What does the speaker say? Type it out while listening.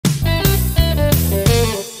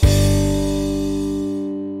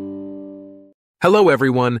Hello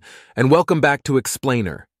everyone, and welcome back to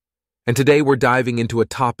Explainer. And today we're diving into a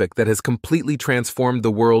topic that has completely transformed the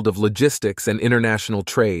world of logistics and international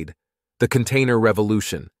trade, the container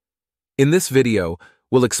revolution. In this video,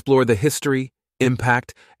 we'll explore the history,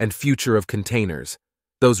 impact, and future of containers,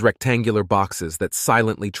 those rectangular boxes that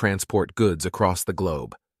silently transport goods across the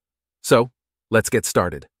globe. So, let's get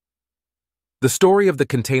started. The story of the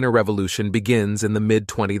container revolution begins in the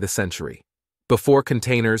mid-20th century. Before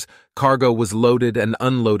containers, cargo was loaded and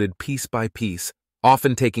unloaded piece by piece,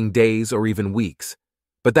 often taking days or even weeks.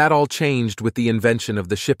 But that all changed with the invention of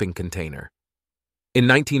the shipping container. In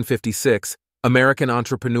 1956, American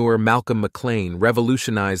entrepreneur Malcolm McLean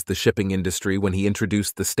revolutionized the shipping industry when he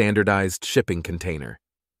introduced the standardized shipping container.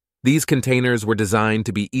 These containers were designed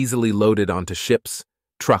to be easily loaded onto ships,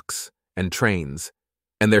 trucks, and trains,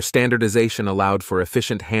 and their standardization allowed for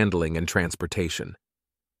efficient handling and transportation.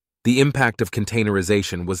 The impact of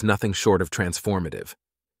containerization was nothing short of transformative.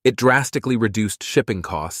 It drastically reduced shipping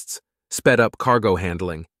costs, sped up cargo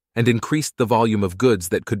handling, and increased the volume of goods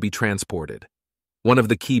that could be transported. One of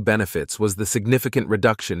the key benefits was the significant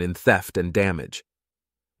reduction in theft and damage.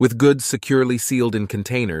 With goods securely sealed in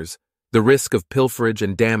containers, the risk of pilferage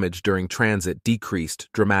and damage during transit decreased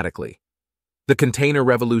dramatically. The container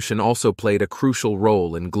revolution also played a crucial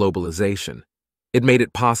role in globalization. It made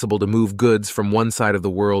it possible to move goods from one side of the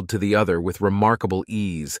world to the other with remarkable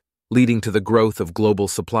ease, leading to the growth of global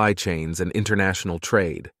supply chains and international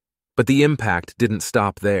trade. But the impact didn't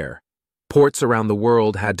stop there. Ports around the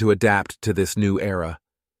world had to adapt to this new era.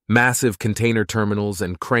 Massive container terminals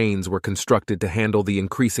and cranes were constructed to handle the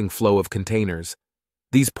increasing flow of containers.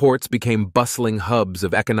 These ports became bustling hubs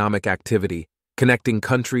of economic activity, connecting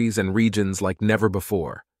countries and regions like never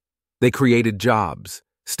before. They created jobs,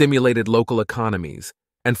 stimulated local economies,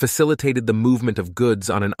 and facilitated the movement of goods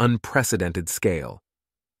on an unprecedented scale.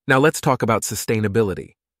 Now let's talk about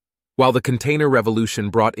sustainability. While the container revolution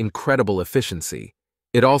brought incredible efficiency,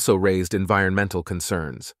 it also raised environmental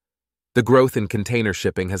concerns. The growth in container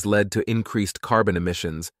shipping has led to increased carbon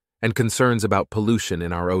emissions and concerns about pollution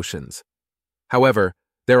in our oceans. However,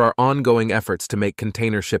 there are ongoing efforts to make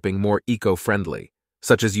container shipping more eco-friendly,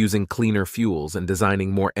 such as using cleaner fuels and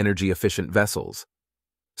designing more energy-efficient vessels.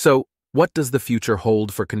 So, what does the future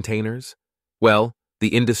hold for containers? Well,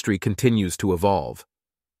 the industry continues to evolve.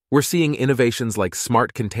 We're seeing innovations like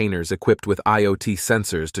smart containers equipped with IoT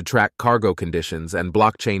sensors to track cargo conditions and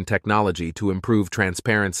blockchain technology to improve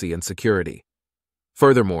transparency and security.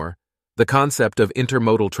 Furthermore, the concept of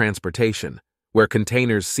intermodal transportation, where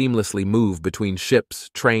containers seamlessly move between ships,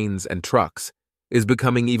 trains, and trucks, is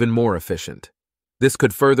becoming even more efficient. This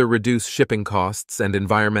could further reduce shipping costs and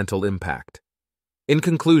environmental impact. In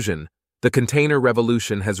conclusion, the container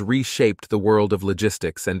revolution has reshaped the world of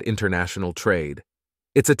logistics and international trade.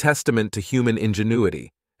 It's a testament to human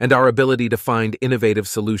ingenuity and our ability to find innovative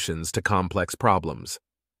solutions to complex problems.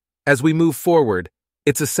 As we move forward,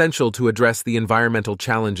 it's essential to address the environmental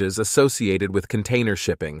challenges associated with container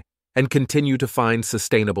shipping and continue to find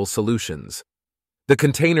sustainable solutions. The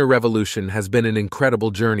container revolution has been an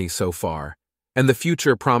incredible journey so far, and the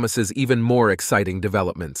future promises even more exciting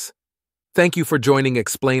developments. Thank you for joining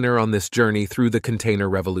Explainer on this journey through the container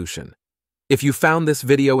revolution. If you found this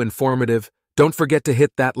video informative, don't forget to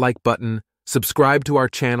hit that like button, subscribe to our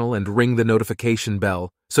channel, and ring the notification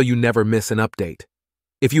bell so you never miss an update.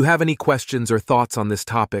 If you have any questions or thoughts on this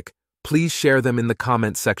topic, please share them in the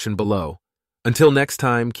comments section below. Until next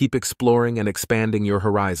time, keep exploring and expanding your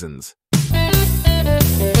horizons.